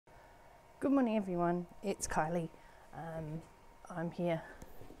Good morning everyone, it's Kylie. I'm here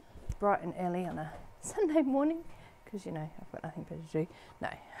bright and early on a Sunday morning because you know I've got nothing better to do. No,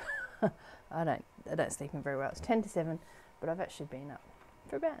 I don't sleep in very well. It's 10 to 7, but I've actually been up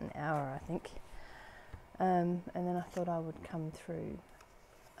for about an hour I think. And then I thought I would come through.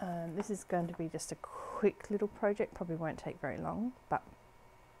 This is going to be just a quick little project, probably won't take very long, but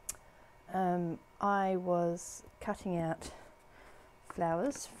I was cutting out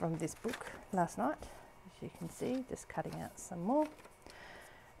flowers from this book last night, as you can see, just cutting out some more,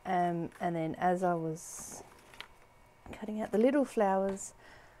 and then as I was cutting out the little flowers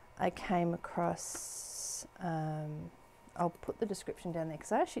I came across, I'll put the description down there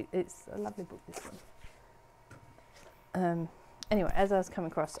because it's a lovely book, this one. Anyway, as I was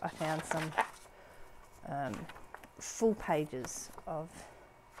coming across I found some full pages of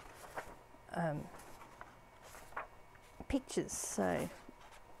pictures, so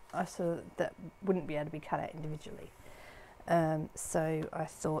I saw that wouldn't be able to be cut out individually, so I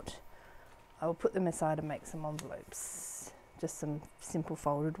thought I will put them aside and make some envelopes, just some simple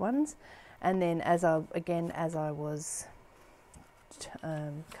folded ones. And then as I was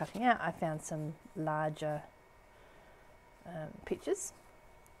cutting out, I found some larger pictures,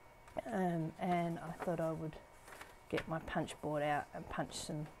 and I thought I would get my punch board out and punch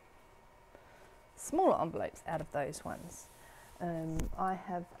some smaller envelopes out of those ones.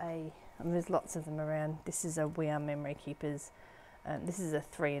 There's lots of them around. This is a We Are Memory Keepers. This is a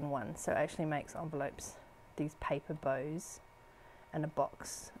 3-in-1, so it actually makes envelopes, these paper bows and a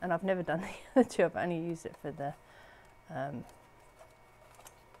box. And I've never done the other two, I've only used it for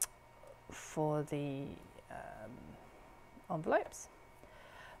the envelopes.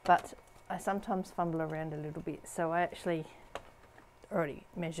 But I sometimes fumble around a little bit, so I actually already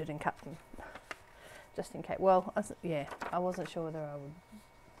measured and cut them. Just in case. Well, I wasn't sure whether I would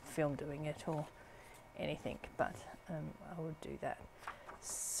film doing it or anything, but I would do that.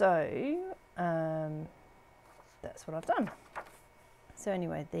 So that's what I've done. So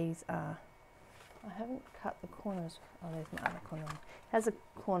anyway, these are, I haven't cut the corners. Oh, there's my other corner. It has a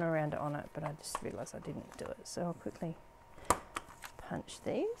corner around it on it, but I just realised I didn't do it. So I'll quickly punch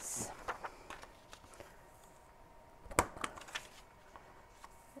these.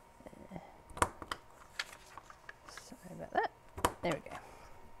 There we go.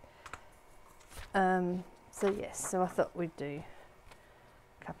 So yes, so I thought we'd do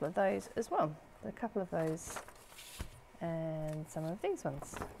a couple of those as well. A couple of those and some of these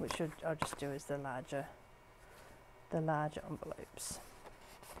ones, which I'll just do as the larger envelopes.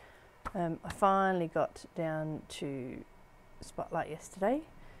 I finally got down to Spotlight yesterday,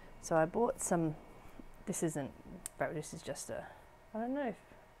 so I bought some. This is just a, I don't know if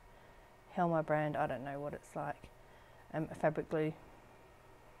Helmer brand. I don't know what it's like. A fabric glue.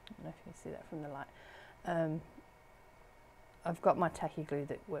 I don't know if you can see that from the light. I've got my tacky glue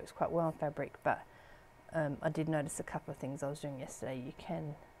that works quite well on fabric, but I did notice a couple of things I was doing yesterday. You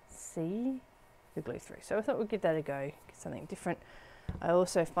can see the glue through, so I thought we'd give that a go, get something different. I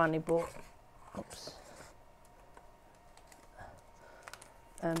also finally bought,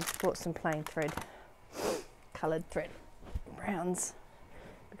 bought some plain thread, coloured thread, browns,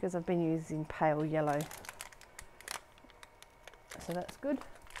 because I've been using pale yellow. So that's good.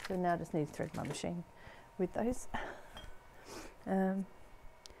 So now I just need to thread my machine with those.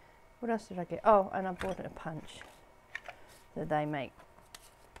 What else did I get? Oh, and I bought a punch. So they make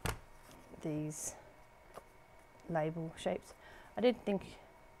these label shapes. I did think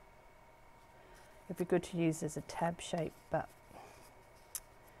it'd be good to use as a tab shape, but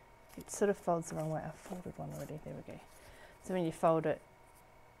it sort of folds the wrong way. I've folded one already. There we go. So when you fold it,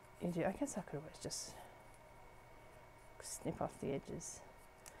 I guess I could always just snip off the edges.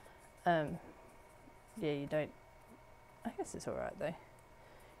 Yeah, you don't, I guess it's alright though.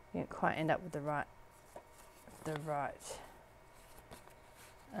 You don't quite end up with the right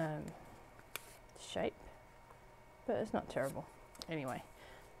shape, but it's not terrible anyway.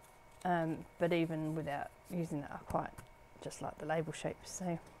 But even without using that, I quite just like the label shape,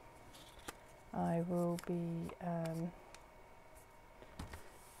 so I will be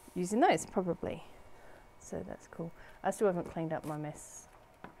using those probably. So that's cool. I still haven't cleaned up my mess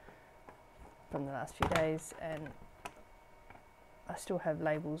from the last few days, and I still have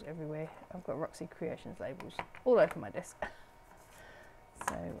labels everywhere. I've got Roxy Creations labels all over my desk.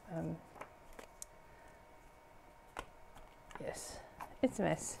 So yes, it's a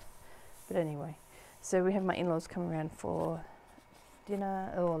mess. But anyway, so we have my in-laws coming around for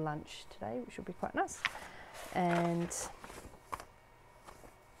dinner or lunch today, which will be quite nice. And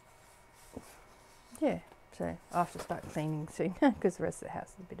yeah, so I have to start cleaning soon because the rest of the house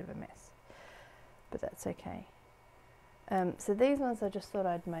is a bit of a mess. but that's okay. So these ones I just thought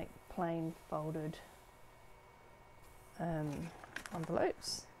I'd make plain folded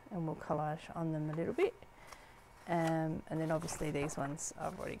envelopes, and we'll collage on them a little bit. And then obviously these ones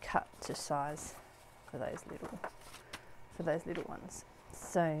I've already cut to size for those little ones.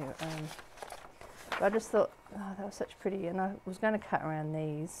 So I just thought, oh, that was such pretty, and I was going to cut around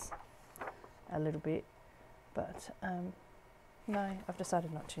these a little bit, but no, I've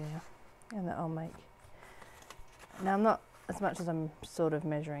decided not to now, and that I'll make. Now I'm not, as much as I'm sort of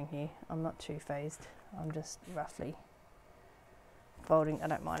measuring here, I'm not too phased. I'm just roughly folding. I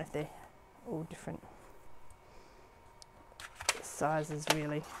don't mind if they're all different sizes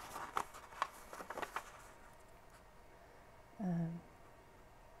really.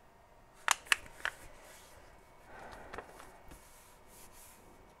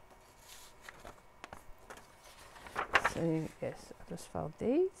 So yes, I'll just fold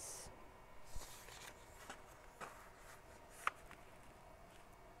these.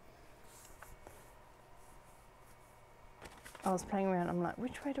 I was playing around, I'm like,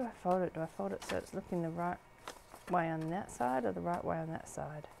 which way do I fold it? Do I fold it so it's looking the right way on that side or the right way on that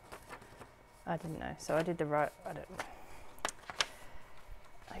side? I didn't know, so I did the right, I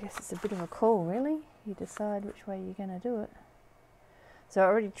guess it's a bit of a call really. You decide which way you're going to do it. So I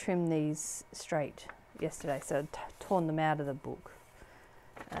already trimmed these straight yesterday, so I'd torn them out of the book.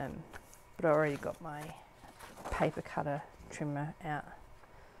 But I already got my paper cutter trimmer out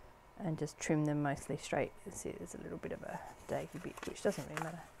and just trim them mostly straight. You see there's a little bit of a daggy bit, which doesn't really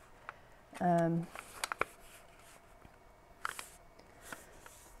matter.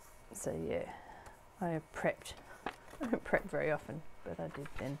 So yeah, I prepped. I don't prep very often, but I did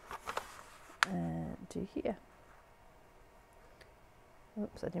then do here.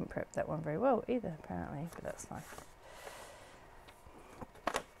 Oops, I didn't prep that one very well either apparently, but that's fine.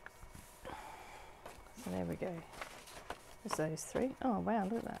 So there we go. There's those three. Oh wow,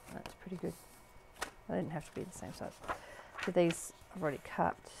 look at that. That's pretty good. They didn't have to be the same size. So these I've already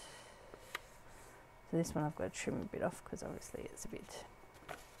cut. So this one I've got to trim a bit off because obviously it's a bit.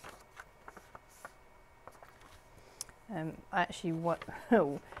 I actually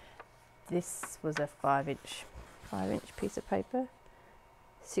this was a 5-inch piece of paper,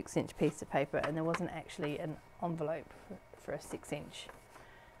 6-inch piece of paper, and there wasn't actually an envelope for a 6-inch.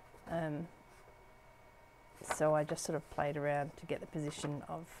 So I just sort of played around to get the position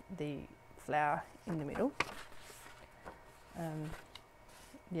of the flower in the middle.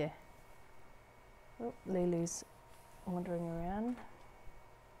 Yeah. Oh, Lulu's wandering around.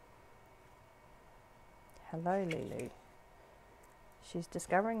 Hello, Lulu. She's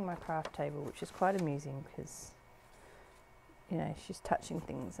discovering my craft table, which is quite amusing because, you know, she's touching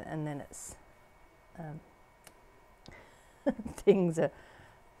things and then it's things are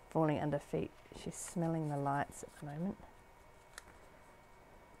falling under feet. She's smelling the lights at the moment.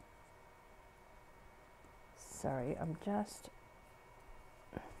 Sorry, I'm just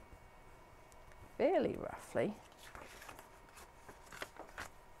fairly roughly.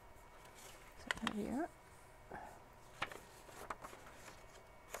 So here.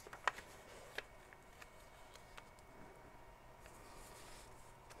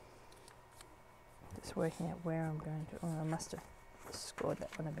 Just working out where I'm going to. Oh, I must have scored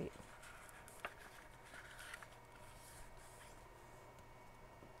that one a bit.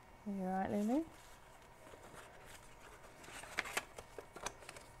 You all right, Lulu?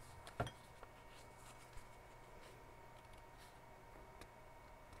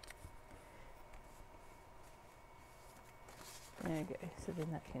 There we go. So then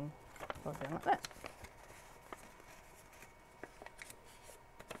that can fold down like that.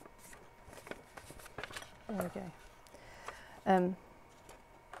 There we go.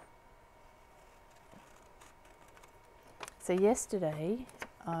 So yesterday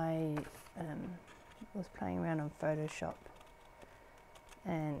I was playing around on Photoshop,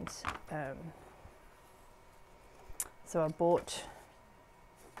 and so I bought,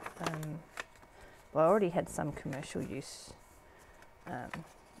 well, I already had some commercial use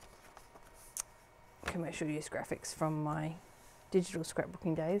graphics from my digital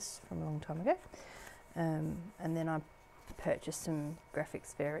scrapbooking days from a long time ago, and then I purchased some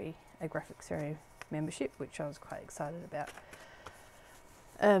Graphics Fairy membership, which I was quite excited about.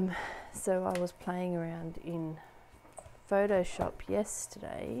 So I was playing around in Photoshop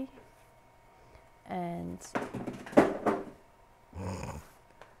yesterday, and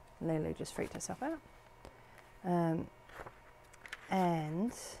Lulu just freaked herself out,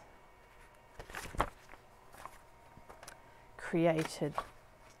 and created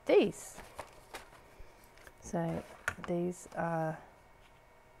these. So these are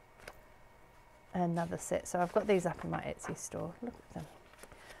another set. So I've got these up in my Etsy store. Look at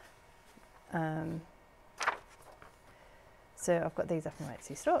them. So I've got these up in my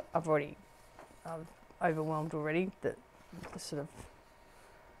Etsy store. I'm overwhelmed already that the sort of,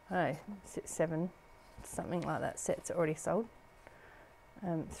 I don't know, 6, 7, something like that sets are already sold.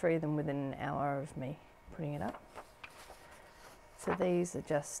 3 of them within an hour of me putting it up. So these are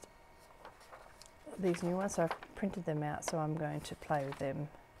just these new ones. So I've printed them out, so I'm going to play with them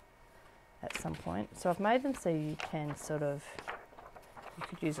at some point. So I've made them so you can sort of, you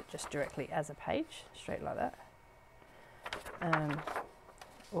could use it just directly as a page, straight like that.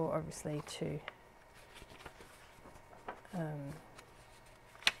 Or obviously to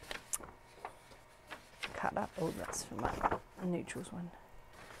cut up. Oh, that's for my neutrals one.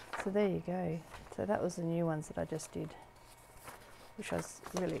 So there you go. So that was the new ones that I just did, which I was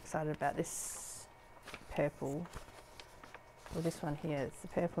really excited about. This purple, or this one here, it's the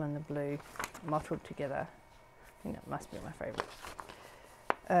purple and the blue mottled together. I think that must be my favourite.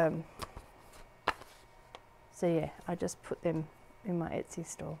 So yeah, I just put them in my Etsy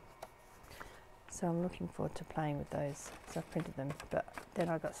store. So I'm looking forward to playing with those. So I've printed them, but then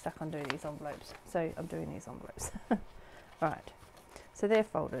I got stuck on doing these envelopes. So I'm doing these envelopes. Right, so they're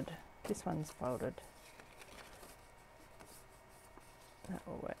folded. This one's folded. That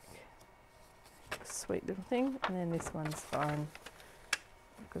will work. Sweet little thing. And then this one's fine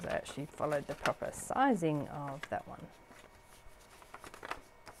because I actually followed the proper sizing of that one.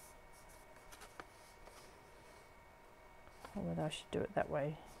 Or whether I should do it that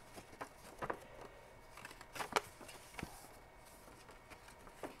way.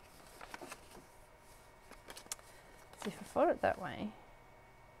 So if I fold it that way,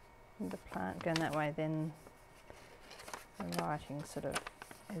 with the plant going that way, then the writing sort of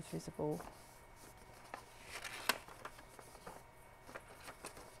is visible.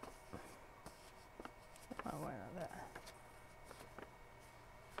 Oh, why not that?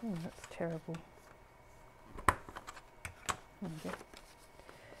 Oh, that's terrible. Okay.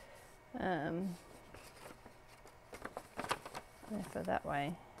 Therefore that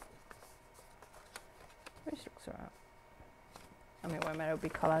way, which looks alright. I mean, it won't matter, it'll be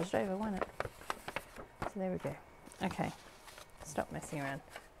collaged over, won't it? So there we go. Okay, stop messing around.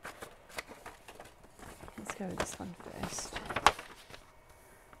 Let's go with this one first.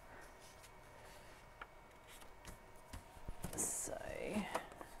 So,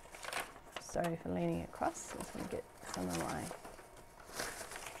 sorry for leaning across. I just want to get some of my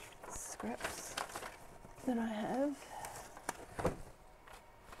scraps that I have.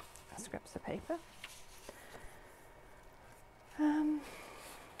 Scraps of paper.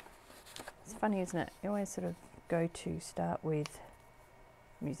 It's funny, isn't it? You always sort of go to start with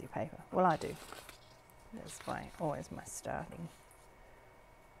music paper. Well, I do. That's always my starting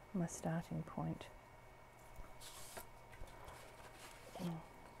point.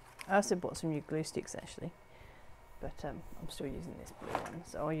 I also bought some new glue sticks actually, but I'm still using this blue one,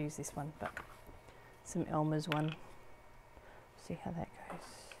 so I'll use this one. But some Elmer's one. See how that goes.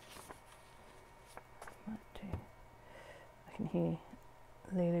 Might do. I can hear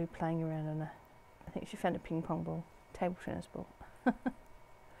Lulu playing around on I think she found a ping pong ball, table tennis ball.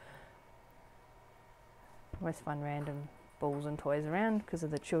 Always find random balls and toys around because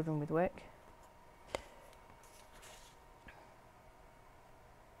of the children with work.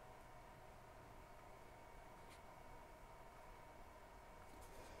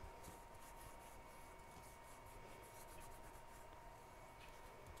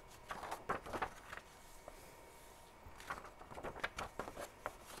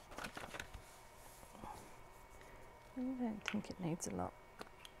 I don't think it needs a lot.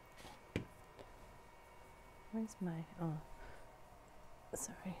 Where's my, oh,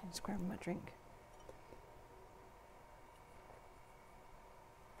 sorry, I'm just grabbing my drink.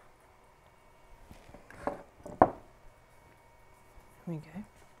 Here we go.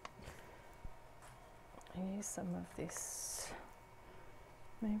 I use some of this,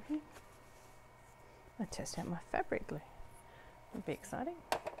 maybe. I test out my fabric glue. Would be exciting.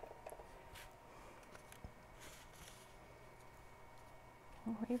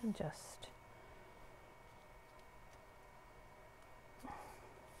 Or even just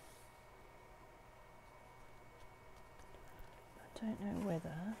I don't know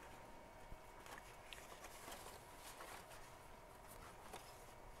whether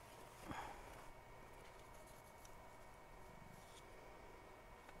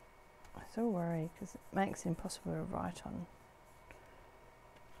I still worry because it makes it impossible to write on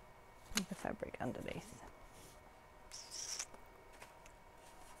with the fabric underneath.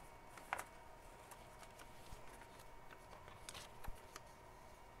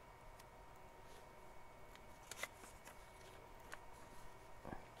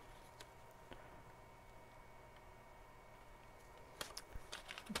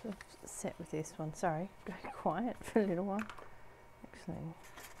 set with this one. Sorry, go quiet for a little while. Actually,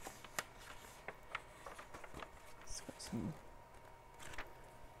 it's got some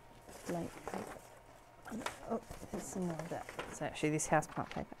flake paper. Oh, there's some more of that. So actually this houseplant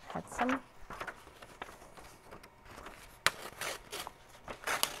paper had some.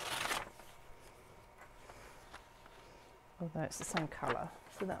 Although it's the same colour,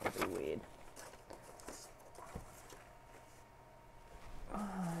 so that would be weird. Oh,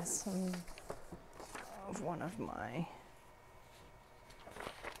 there's some of one of my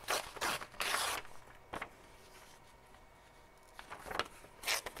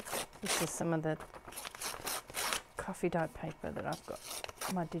this is some of the coffee dyed paper that I've got,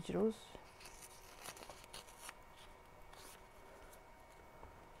 my digitals.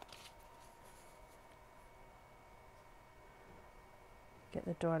 Get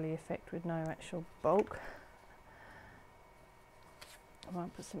the doily effect with no actual bulk. I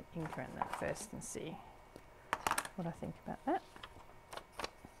might put some ink around that first and see what I think about that.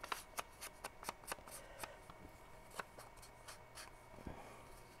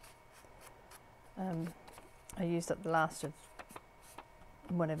 I used up the last of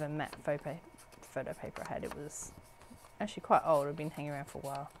whatever matte photo paper I had. It was actually quite old. It had been hanging around for a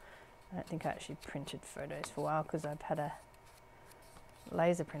while. I don't think I actually printed photos for a while because I've had a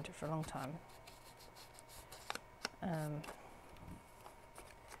laser printer for a long time.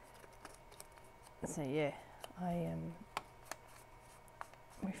 So yeah,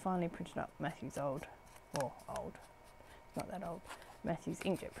 we finally printed up Matthew's old, not that old, Matthew's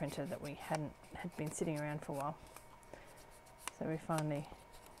inkjet printer that we had been sitting around for a while. So we finally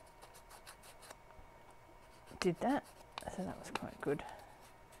did that, so that was quite good.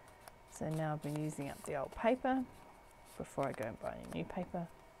 So now I've been using up the old paper before I go and buy any new paper.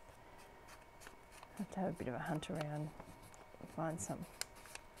 I have to have a bit of a hunt around and find some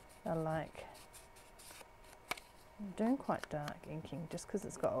I like. I'm doing quite dark inking just because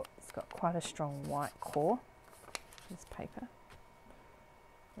it's got quite a strong white core, this paper.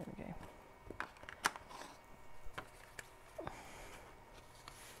 There we go.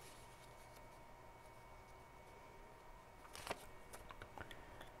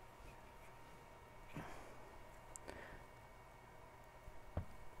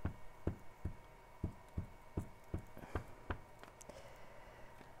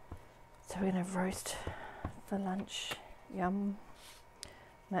 So we're going to roast for lunch. Yum.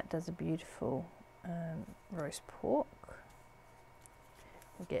 Matt does a beautiful roast pork.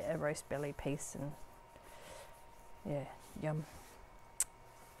 We'll get a roast belly piece and yeah, yum.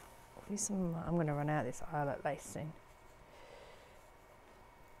 I'm going to run out of this eyelet lace soon.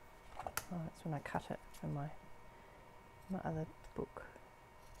 Oh, that's when I cut it for my other book.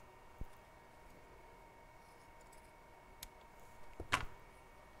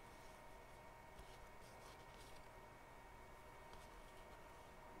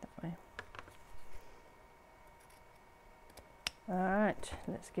 Alright,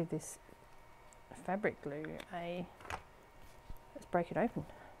 let's give this fabric glue let's break it open.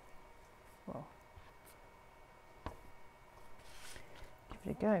 Well, give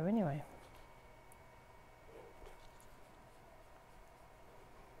it a go anyway.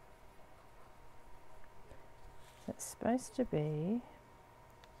 It's supposed to be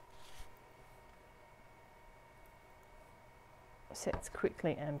sets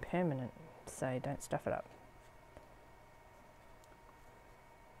quickly and permanent, so don't stuff it up.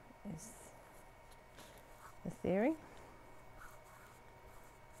 Is the theory.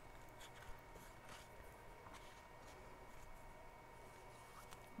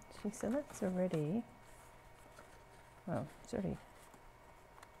 So that's already, well, it's already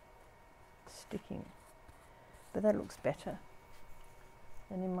sticking, but that looks better.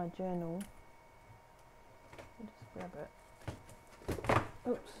 And in my journal, I'll just grab it.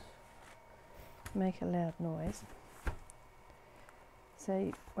 Oops, make a loud noise.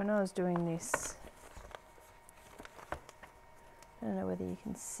 So when I was doing this, I don't know whether you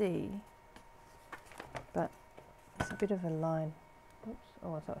can see, but it's a bit of a line. Oops,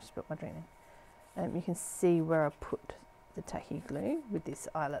 oh, I thought I spilt my drink then. You can see where I put the tacky glue with this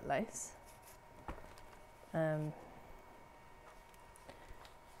eyelet lace.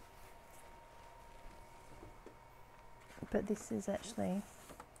 But this is actually,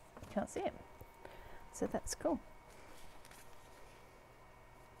 you can't see it, so that's cool.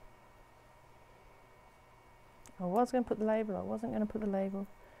 I was going to put the label, I wasn't going to put the label.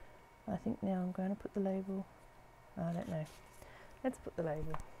 I think now I'm going to put the label. I don't know. Let's put the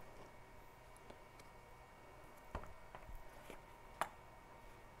label.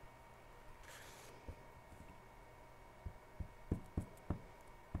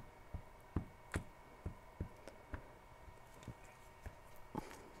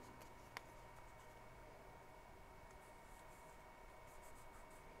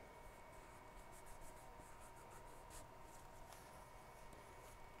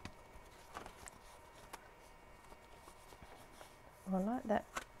 I like that.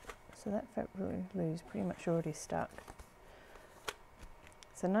 So that fat glue is pretty much already stuck.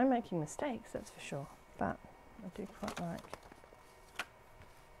 So no making mistakes, that's for sure. But I do quite like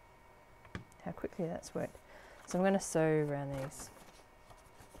how quickly that's worked. So I'm going to sew around these.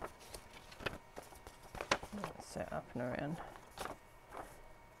 Sew up and around.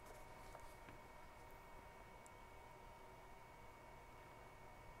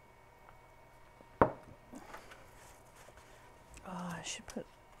 Oh, I should put,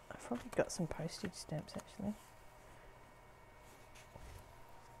 I've probably got some postage stamps actually.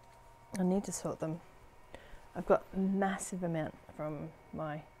 I need to sort them. I've got a massive amount from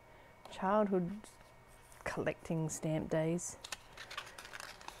my childhood collecting stamp days.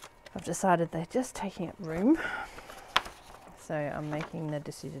 I've decided they're just taking up room, so I'm making the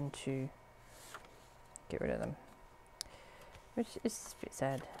decision to get rid of them, which is a bit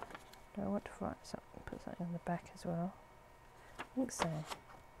sad. Do I want to write something, put something on the back as well? I think so.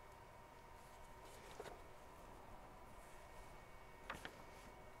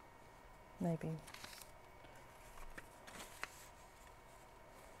 Maybe.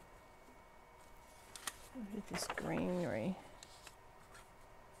 Look at this greenery.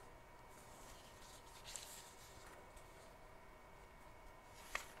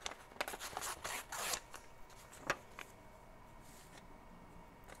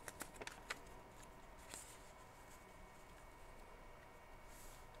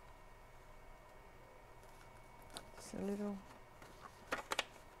 Just a little.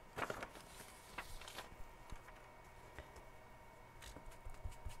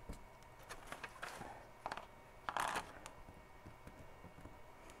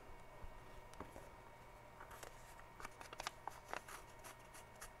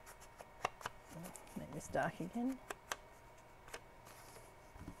 Make this dark again.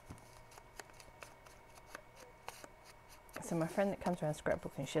 So my friend that comes around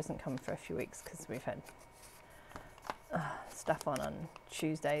scrapbooking, she hasn't come for a few weeks because we've had stuff on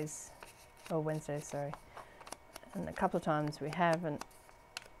Tuesdays or Wednesdays, sorry. And a couple of times we haven't,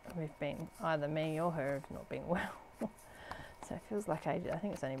 we've been, either me or her have not been well. So it feels like ages. I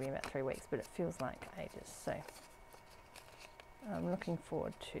think it's only been about 3 weeks, but it feels like ages. So I'm looking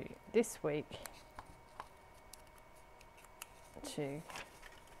forward to this week to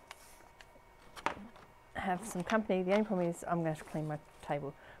have some company. The only problem is I'm going to clean my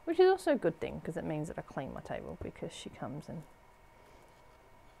table, which is also a good thing because it means that I clean my table, because she comes and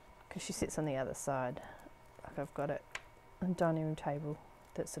because she sits on the other side. Like I've got a dining room table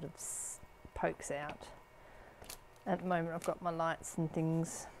that sort of pokes out. At the moment I've got my lights and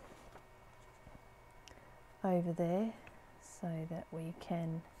things over there so that you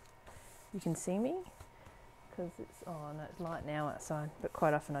can see me, because it's, oh no, it's light now outside, but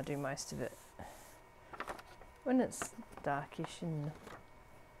quite often I do most of it when it's darkish in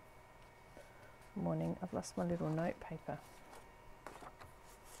the morning. I've lost my little note paper.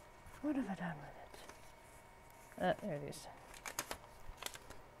 What have I done with it? There it is.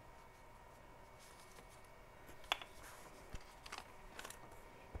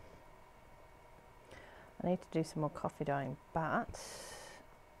 I need to do some more coffee dyeing, but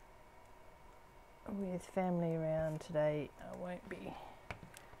with family around today, I won't be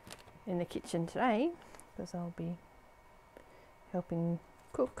in the kitchen today because I'll be helping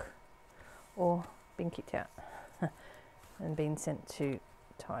cook or being kicked out and being sent to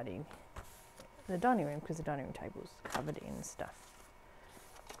tidy the dining room because the dining room table's covered in stuff.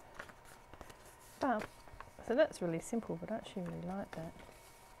 But, so that's really simple, but I actually really like that.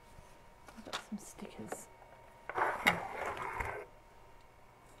 I've got some stickers.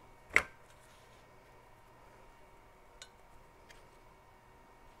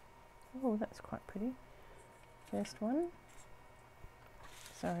 Oh, that's quite pretty. First one.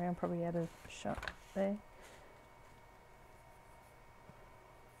 Sorry, I'm probably out of shot there.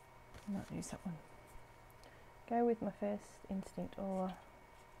 I might use that one. Go with my first instinct, or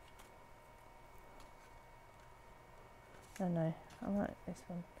no, I like this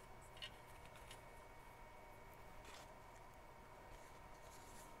one.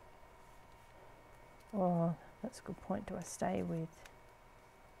 Oh, that's a good point. Do I stay with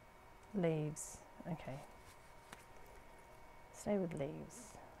leaves? Okay. Stay with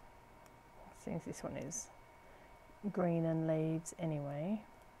leaves. Since this one is green and leaves anyway.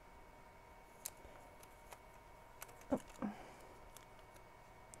 Oh.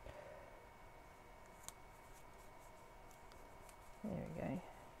 There we go.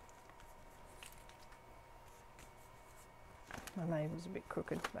 My label's a bit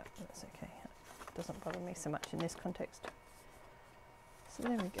crooked, but that's okay. It doesn't bother me so much in this context. So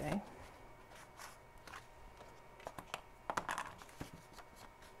there we go.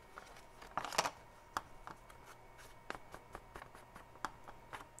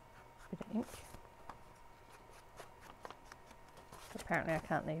 Apparently I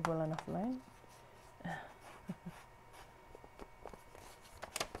can't leave well enough alone. There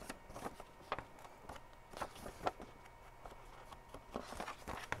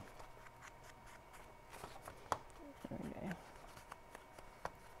we go.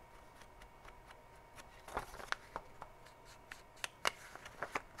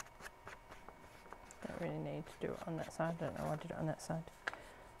 Don't really need to do it on that side. I don't know why I did it on that side.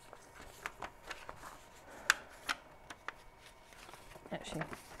 Actually,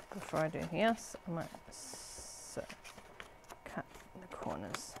 before I do anything else, I might cut the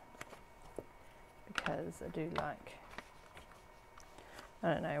corners, because I do like,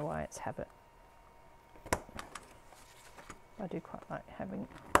 I don't know why it's habit, I do quite like having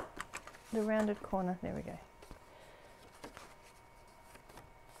the rounded corner. There we go.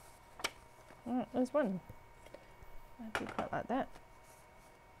 Alright, there's one. I do quite like that.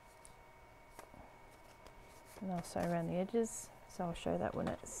 And I'll sew around the edges. So I'll show that when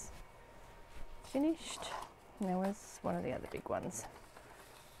it's finished. Now where's one of the other big ones?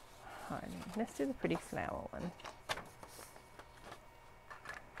 Let's do the pretty flower one.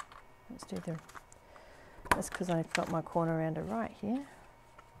 Let's do the, that's because I've got my corner rounder right here.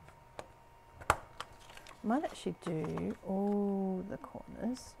 Might actually do all the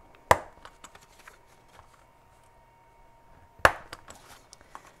corners.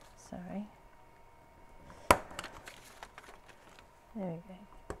 Sorry. There we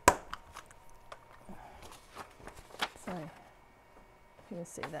go. So, you can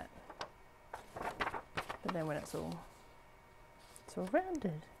see that. But then when it's all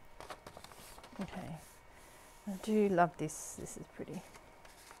rounded. Okay. I do love this. This is pretty.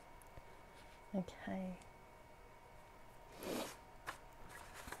 Okay.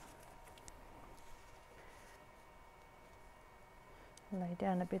 Lay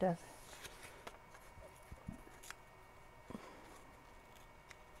down a bit of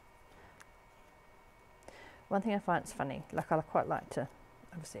one thing I find it's funny, like I quite like to,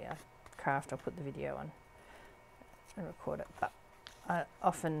 obviously I craft, I'll put the video on and record it, but I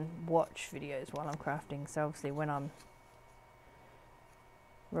often watch videos while I'm crafting, so obviously when I'm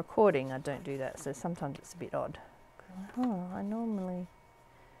recording I don't do that, so sometimes it's a bit odd. Oh, I normally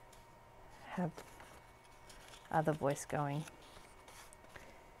have other voice going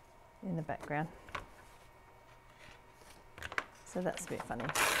in the background, so that's a bit funny,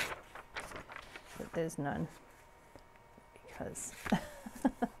 but there's none, because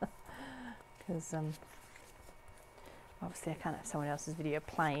obviously I can't have someone else's video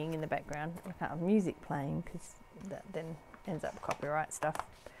playing in the background. I can't have music playing because that then ends up copyright stuff.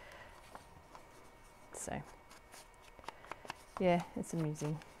 So yeah, it's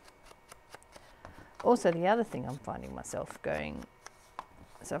amusing. Also, the other thing I'm finding myself going,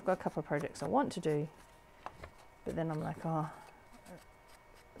 so I've got a couple of projects I want to do, but then I'm like, oh,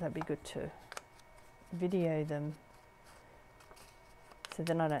 that'd be good to video them, so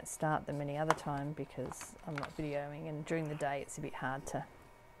then I don't start them any other time because I'm not videoing, and during the day it's a bit hard to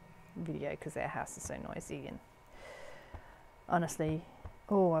video because our house is so noisy. And honestly,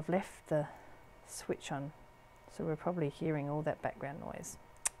 oh, I've left the switch on, so we're probably hearing all that background noise.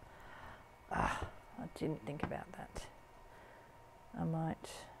 I didn't think about that. I might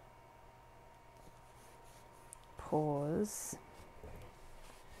pause.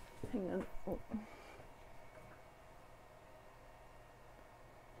 Hang on. Oh.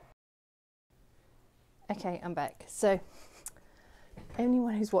 Okay, I'm back. So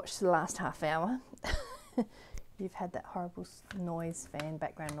anyone who's watched the last half hour, you've had that horrible noise,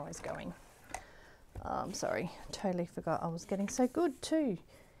 background noise going. I'm sorry, totally forgot I was getting so good too.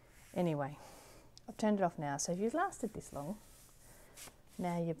 Anyway, I've turned it off now, so if you've lasted this long,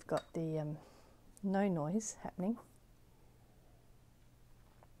 now you've got the no noise happening.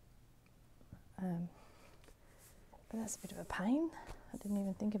 But that's a bit of a pain. I didn't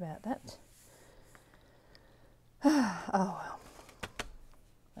even think about that. Oh well,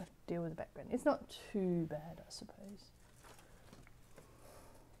 I have to deal with the background. It's not too bad, I suppose.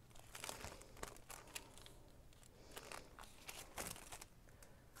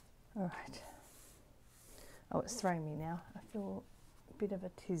 All right. Oh, it's throwing me now. I feel a bit of a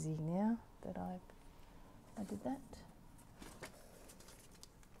tizzy now that I did that.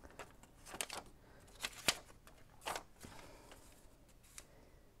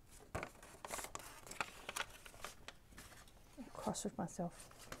 Cross with myself.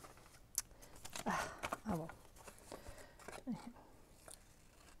 Oh well.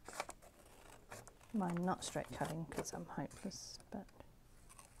 Mine not straight cutting because I'm hopeless, but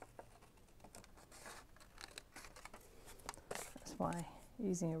that's why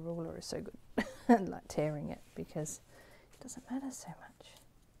using a ruler is so good. Like tearing it, because doesn't matter so much.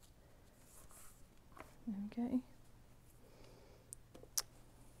 There we go.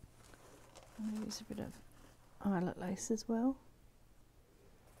 I'm going to use a bit of eyelet lace as well.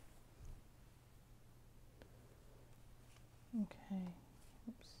 Okay.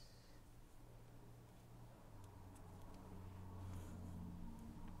 Oops.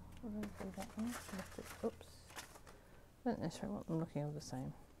 What did I do that one? Oops. I don't necessarily want them looking all the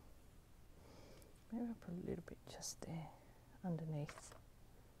same. Maybe I'll put a little bit just there underneath.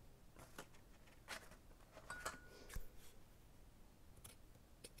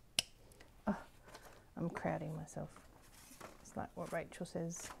 Oh, I'm crowding myself. It's like what Rachel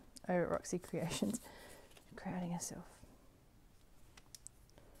says over at Roxy Creations, crowding herself.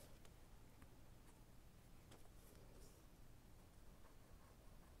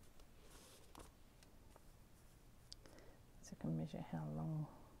 So I can measure how long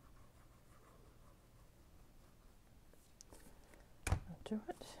I'll do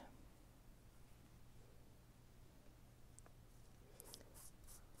it.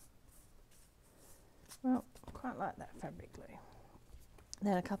 Well, I quite like that fabric glue. They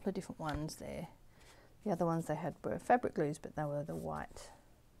had a couple of different ones there. The other ones they had were fabric glues, but they were the white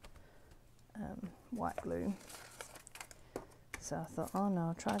glue. So I thought, oh no,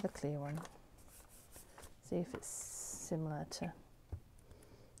 I'll try the clear one. See if it's similar to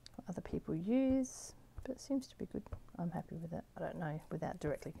what other people use, but it seems to be good. I'm happy with it. I don't know, without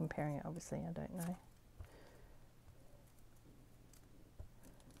directly comparing it, obviously, I don't know.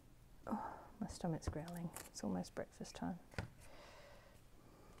 Oh, my stomach's growling. It's almost breakfast time.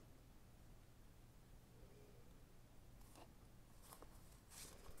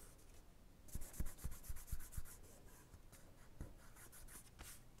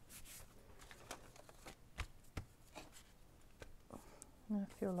 I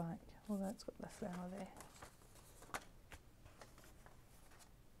feel like, although it's got the flower there.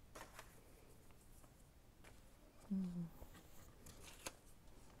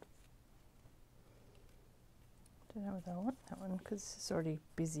 Don't know whether I want that one because it's already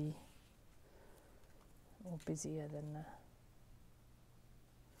busy, or busier than the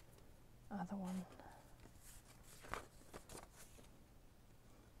other one.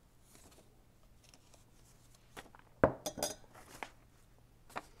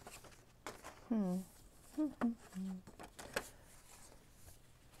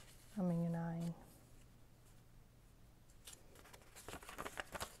 Humming and eyeing.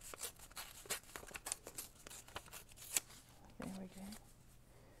 There we go.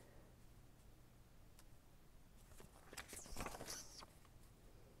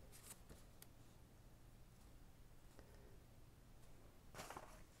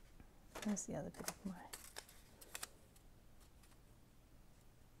 There's the other bit of my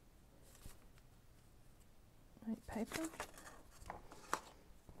paper.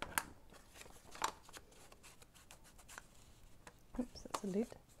 Oops, that's a lid.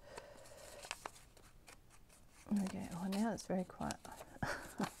 Okay, oh now it's very quiet.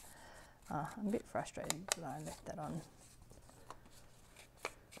 I'm a bit frustrated that I left that on.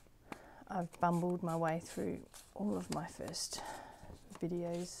 I've bumbled my way through all of my first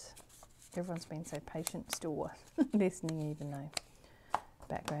videos. Everyone's been so patient, still listening even though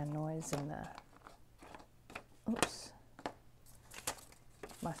background noise and oops,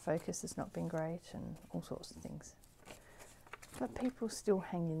 my focus has not been great and all sorts of things. But people still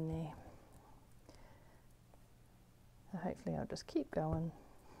hang in there. So hopefully I'll just keep going.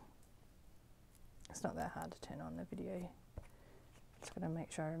 It's not that hard to turn on the video. Just got to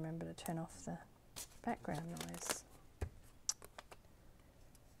make sure I remember to turn off the background noise.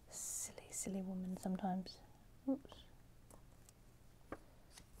 Silly woman sometimes. Oops.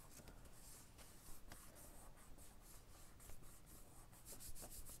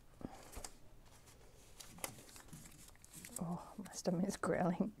 Oh, my stomach is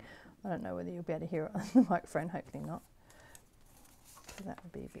growling. I don't know whether you'll be able to hear it on the microphone, hopefully not. So that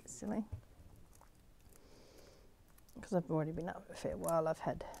would be a bit silly. Because I've already been up a fair while, I've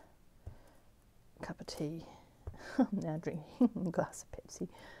had a cup of tea. I'm now drinking a glass of Pepsi.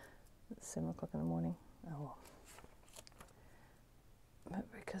 It's 7 o'clock in the morning. Oh well. But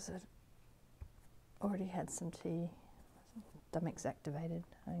because I've already had some tea, stomach's activated.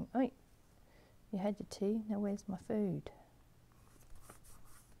 Going, oi, you had your tea, now where's my food?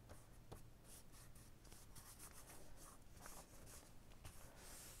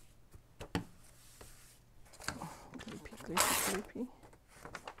 Gloopy.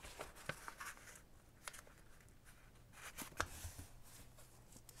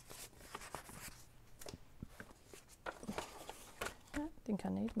 I don't think I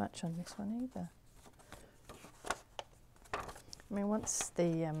need much on this one either. I mean, once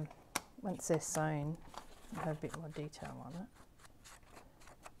they're sewn, I'll have a bit more detail on it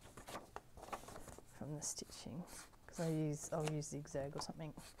from the stitching, because I'll use zigzag or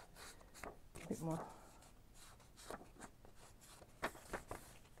something a bit more.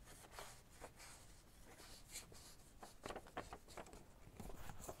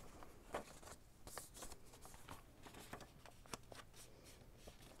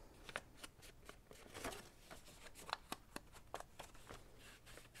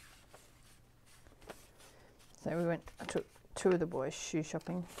 So I took two of the boys shoe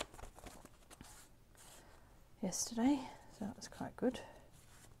shopping yesterday, so that was quite good.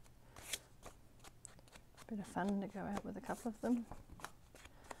 Bit of fun to go out with a couple of them.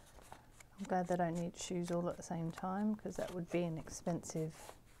 I'm glad they don't need shoes all at the same time, because that would be an expensive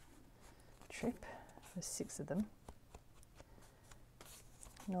trip. There's 6 of them.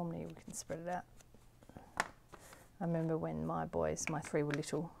 Normally we can spread it out. I remember when my 3 were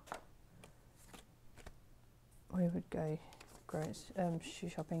little, we would go shoe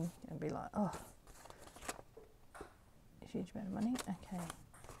shopping and be like, oh, a huge amount of money. Okay,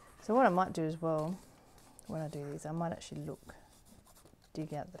 so what I might do as well when I do these, I might actually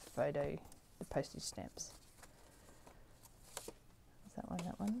dig out the postage stamps. Is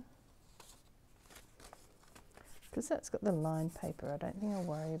that one? Because that's got the lined paper, I don't think I'll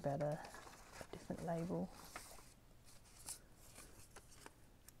worry about a different label.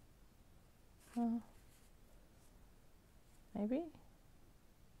 Oh. Maybe?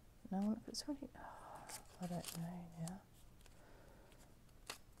 No, if it's already... Oh, I don't know now.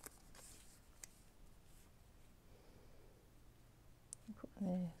 Put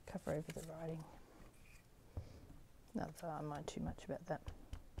the cover over the writing. Not that I mind too much about that.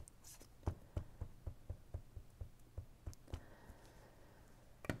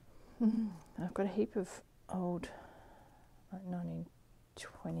 I've got a heap of old, like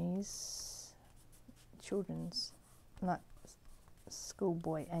 1920s children's, like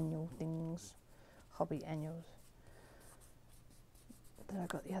schoolboy annual things, hobby annuals that I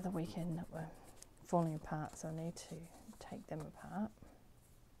got the other weekend that were falling apart, so I need to take them apart.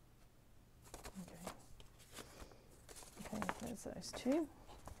 Okay, there's those 2.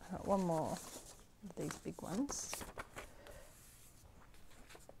 I've got one more of these big ones.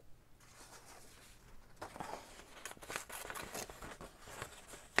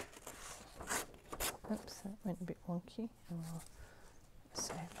 Oops, that went a bit wonky. Oh,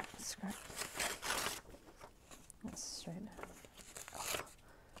 save that scrap. That's straight. Oh,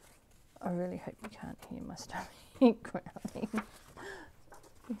 I really hope you can't hear my stomach growling.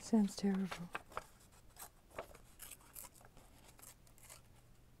 It sounds terrible.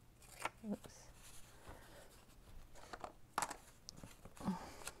 Oops.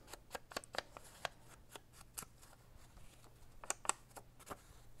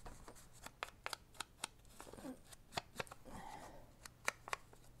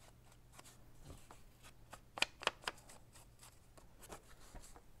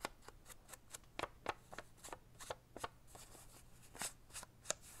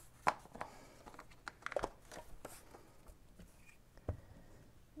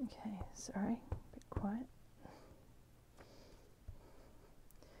 Okay, sorry, a bit quiet.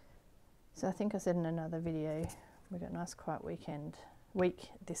 So I think I said in another video, we've got a nice quiet week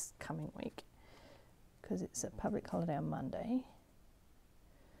this coming week, because it's a public holiday on Monday.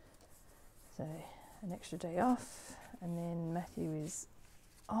 So an extra day off, and then Matthew is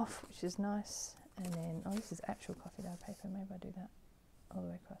off, which is nice. And then, oh, this is actual coffee dye paper, maybe I'll do that all the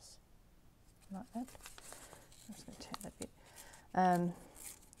way across, like that. I'm just going to turn that bit.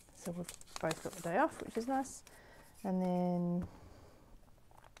 So we've both got the day off, which is nice. And then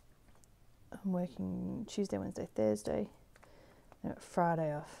I'm working Tuesday, Wednesday, Thursday. And got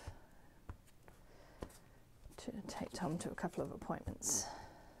Friday off to take Tom to a couple of appointments,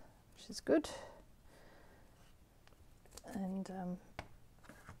 which is good. And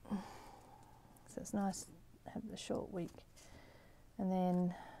so it's nice to have the short week. And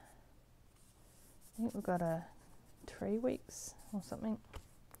then I think we've got 3 weeks or something.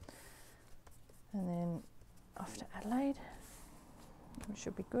 And then off to Adelaide, which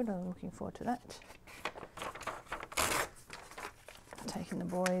should be good. I'm looking forward to that. Taking the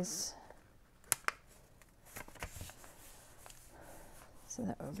boys, so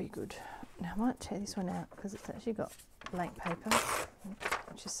that will be good. Now I might tear this one out because it's actually got blank paper,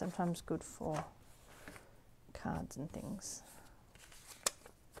 which is sometimes good for cards and things.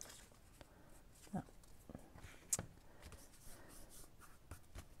 No.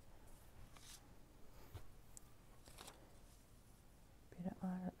 Bit of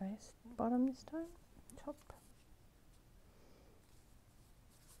iron at base, bottom this time, top.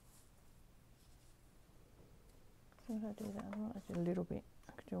 I do that? I want to do a little bit.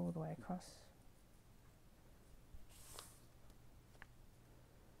 I could do all the way across.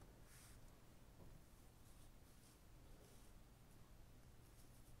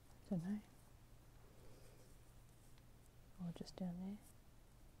 I don't know. Or just down there.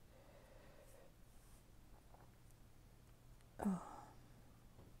 Oh.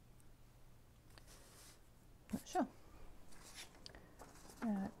 Not sure.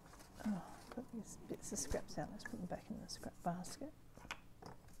 Right. Oh, got these bits of scraps out. Let's put them back in the scrap basket.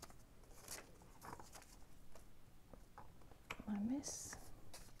 My mess.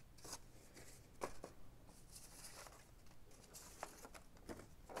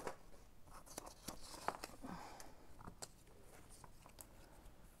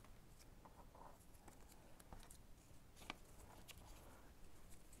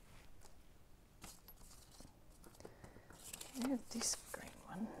 I have this green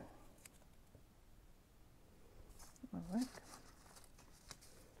one. Might work.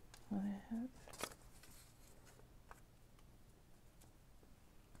 I have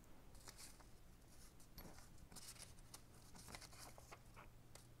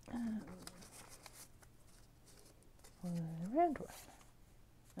a round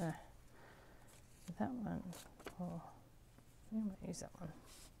one. That one. Oh, I might use that one.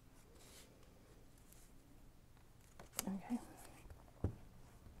 Okay.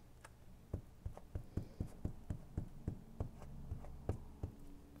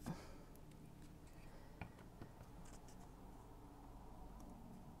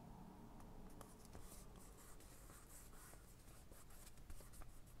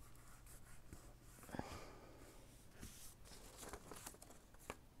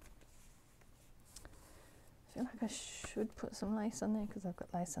 I feel like I should put some lace on there because I've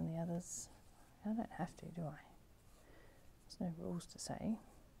got lace on the others. I don't have to, do I? There's no rules to say.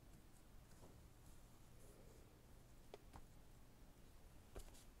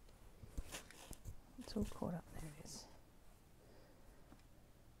 It's all caught up. There it is.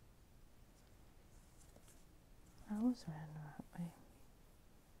 I was around the right way.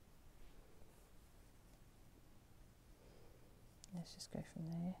 Let's just go from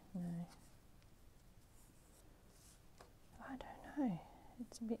there. No. I don't know.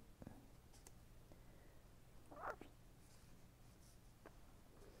 It's a bit.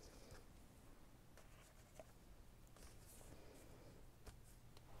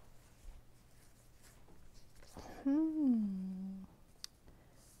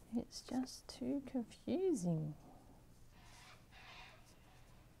 It's just too confusing.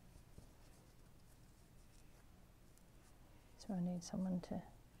 So I need someone to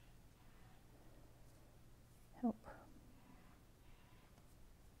help.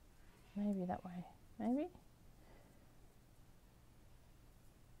 Maybe that way. Maybe?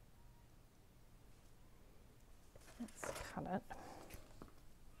 Let's cut it.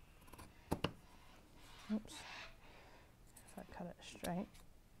 Oops. If I cut it straight.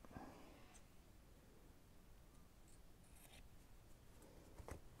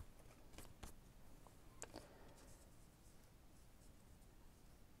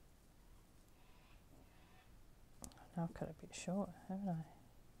 Now I've cut it a bit short, haven't I?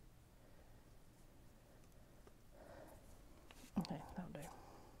 Okay, that'll do.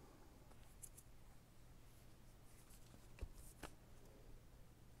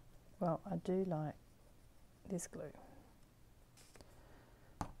 Well, I do like this glue.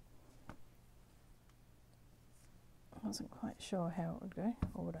 I wasn't quite sure how it would go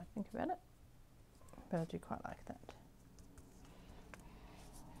or what I'd think about it, but I do quite like that.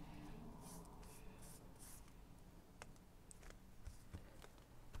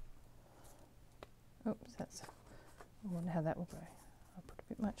 Oops, that's, I wonder how that will go. I put a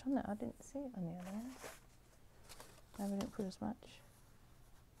bit much on that. I didn't see it on the other one. Maybe I didn't put as much.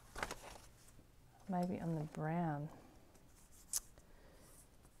 Maybe on the brown.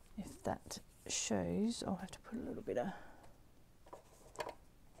 If that shows, I'll have to put a little bit of,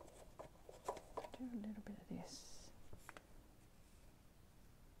 do a little bit of this.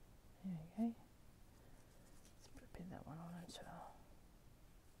 There you go. Let's put a bit of that one on as well.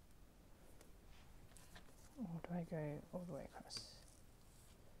 Or do I go all the way across?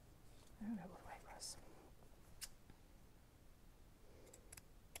 I'll go all the way across.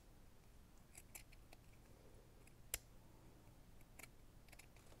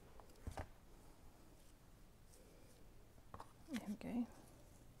 There we go.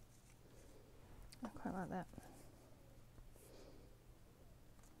 I quite like that.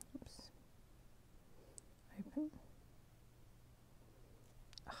 Oops. Open.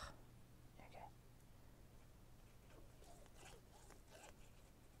 Ah, okay.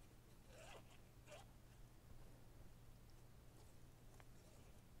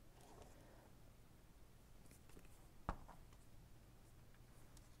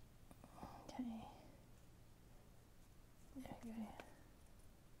 go.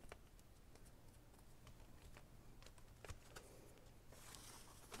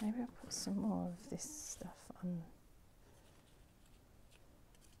 Maybe I'll put some more of this stuff on.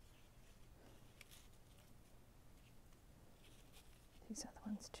 These other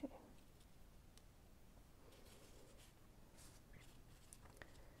ones too.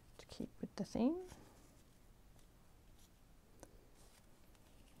 To keep with the theme.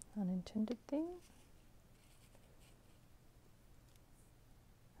 Unintended theme.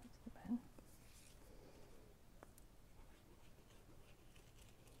 That's the pen.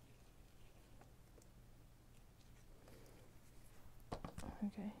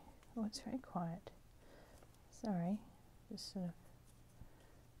 Okay. Oh, it's very quiet. Sorry. Just sort of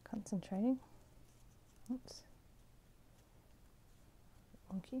concentrating. Oops.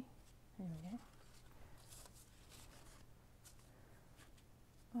 Wonky. There we go.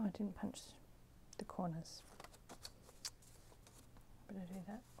 Oh, I didn't punch the corners. Better do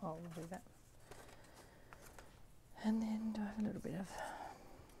that. Oh, we'll do that. And then do I have a little bit of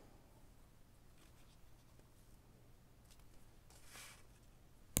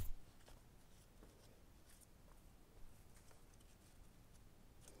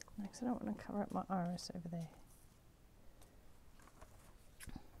next, I don't want to cover up my iris over there.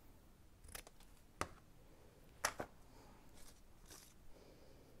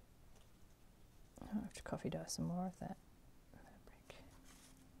 I'll have to coffee dye some more of that fabric.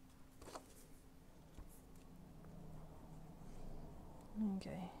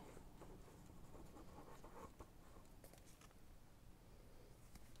 Okay.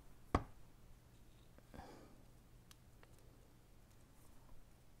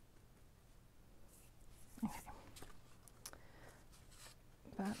 Okay.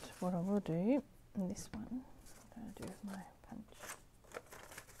 But what I will do in this one, what do I do with my punch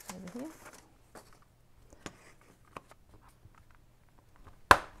over here?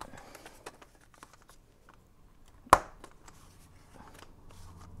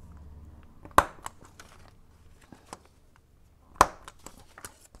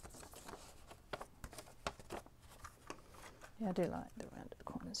 Yeah, I do like the rounded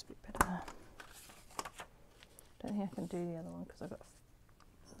corners a bit better. Don't think I can do the other one because I've got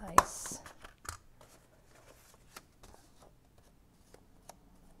lace.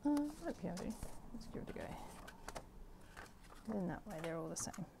 Might be able to. Let's give it a go. Then that way they're all the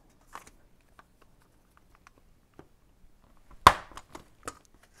same.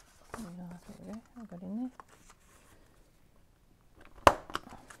 There we go, I got in there.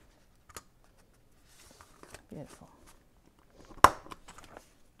 Beautiful.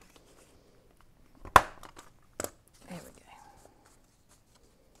 There we go.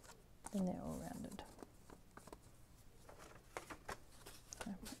 Then they're all rounded.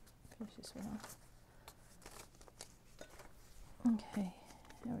 Finish this one off. Okay,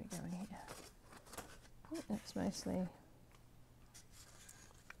 how are we going here? I think that's mostly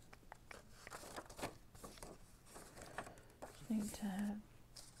need to have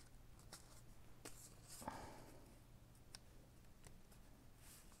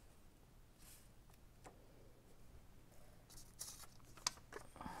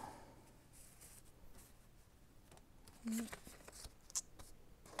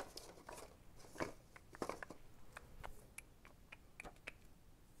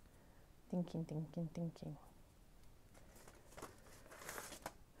thinking.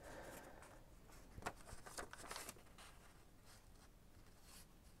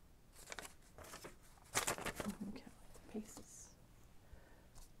 Okay, pieces.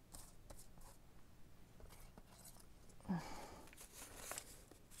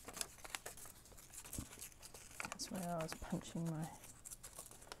 That's where I was punching my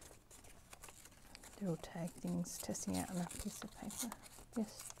little tag things, testing out on a piece of paper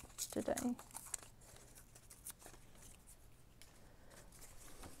yesterday.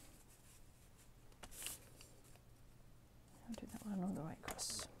 I'll do that one all the way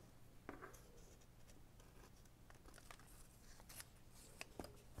across.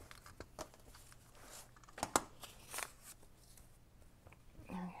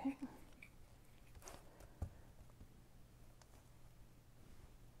 Okay.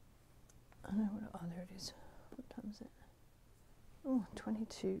 I know what, oh, there it is. What time is it? Oh,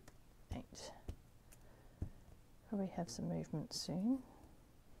 22:08. Probably have some movement soon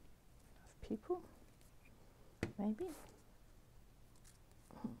of people, maybe.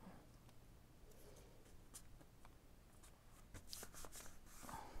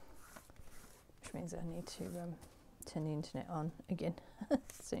 Which means I need to turn the internet on again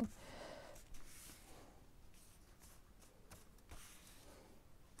soon.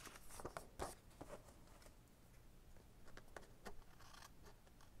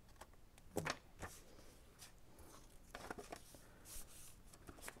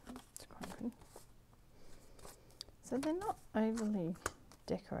 So they're not overly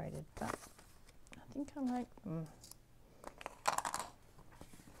decorated, but I think I like them.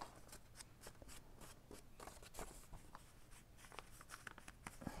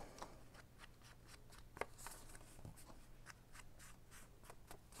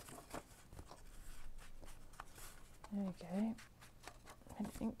 There we go. I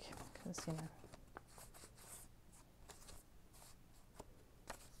think, because you know.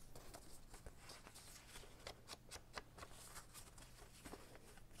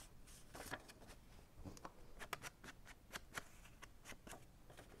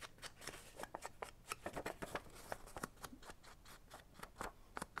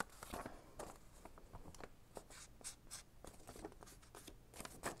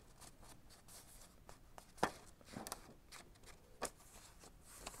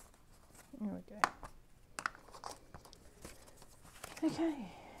 There we go. Okay,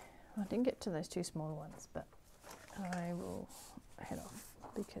 well, I didn't get to those two smaller ones, but I will head off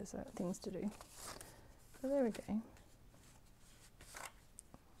because I have things to do. So there we go.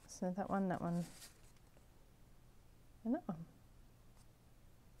 So that one, and that one.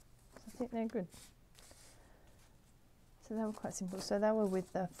 So I think they're good. So they were quite simple. So they were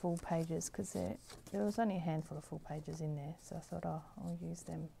with the full pages because there was only a handful of full pages in there. So I thought, oh, I'll use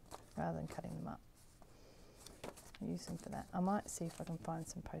them rather than cutting them up. I'll use them for that. I might see if I can find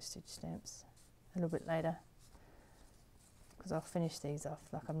some postage stamps a little bit later because I'll finish these off.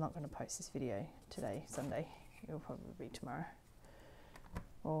 Like, I'm not going to post this video today, Sunday. It'll probably be tomorrow.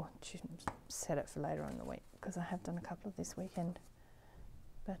 Or set it for later on in the week because I have done a couple of this weekend.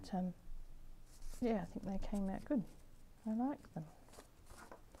 But yeah, I think they came out good. I like them.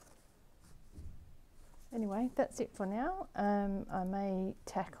 Anyway, that's it for now. I may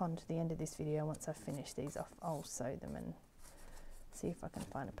tack on to the end of this video once I've finished these off. I'll sew them and see if I can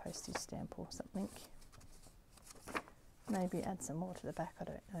find a postage stamp or something. Maybe add some more to the back, I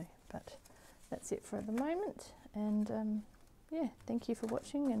don't know. But that's it for the moment. And yeah, thank you for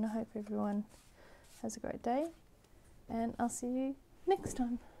watching and I hope everyone has a great day. And I'll see you next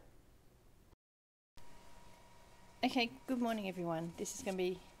time. Okay, good morning everyone. This is going to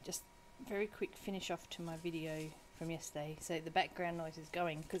be just a very quick finish off to my video from yesterday. So the background noise is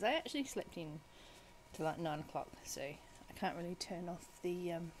going because I actually slept in till like 9 o'clock, so I can't really turn off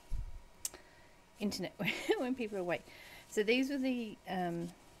the internet when people are awake. So these were the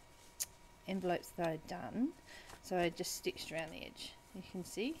envelopes that I'd done. So I just stitched around the edge, you can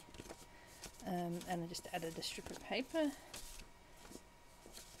see, and I just added a strip of paper.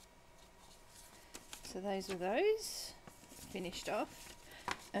 So those were those, finished off.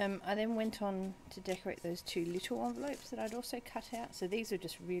 I then went on to decorate those two little envelopes that I'd also cut out. So these are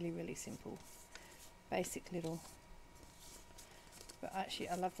just really, really simple, basic little, but actually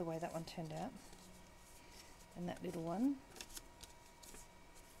I love the way that one turned out. And that little one.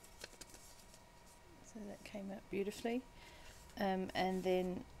 So that came out beautifully. And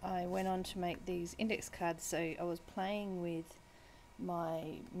then I went on to make these index cards. So I was playing with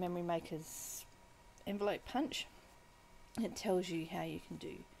my Memory Maker's envelope punch. It tells you how you can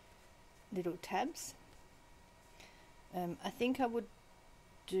do little tabs. I think I would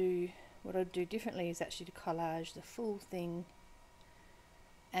do, what I'd do differently is actually to collage the full thing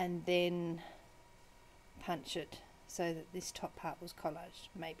and then punch it so that this top part was collaged,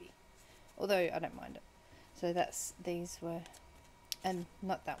 maybe, although I don't mind it. So that's, these were, and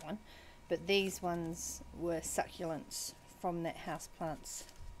not that one, but these ones were succulents from that houseplants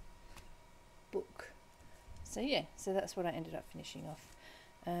book. So yeah, so that's what I ended up finishing off.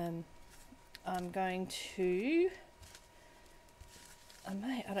 I'm going to, I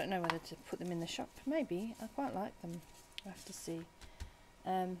don't know whether to put them in the shop, maybe, I quite like them, I'll have to see.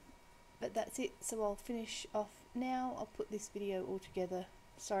 But that's it, so I'll finish off now. I'll put this video all together.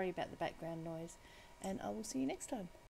 Sorry about the background noise, and I will see you next time.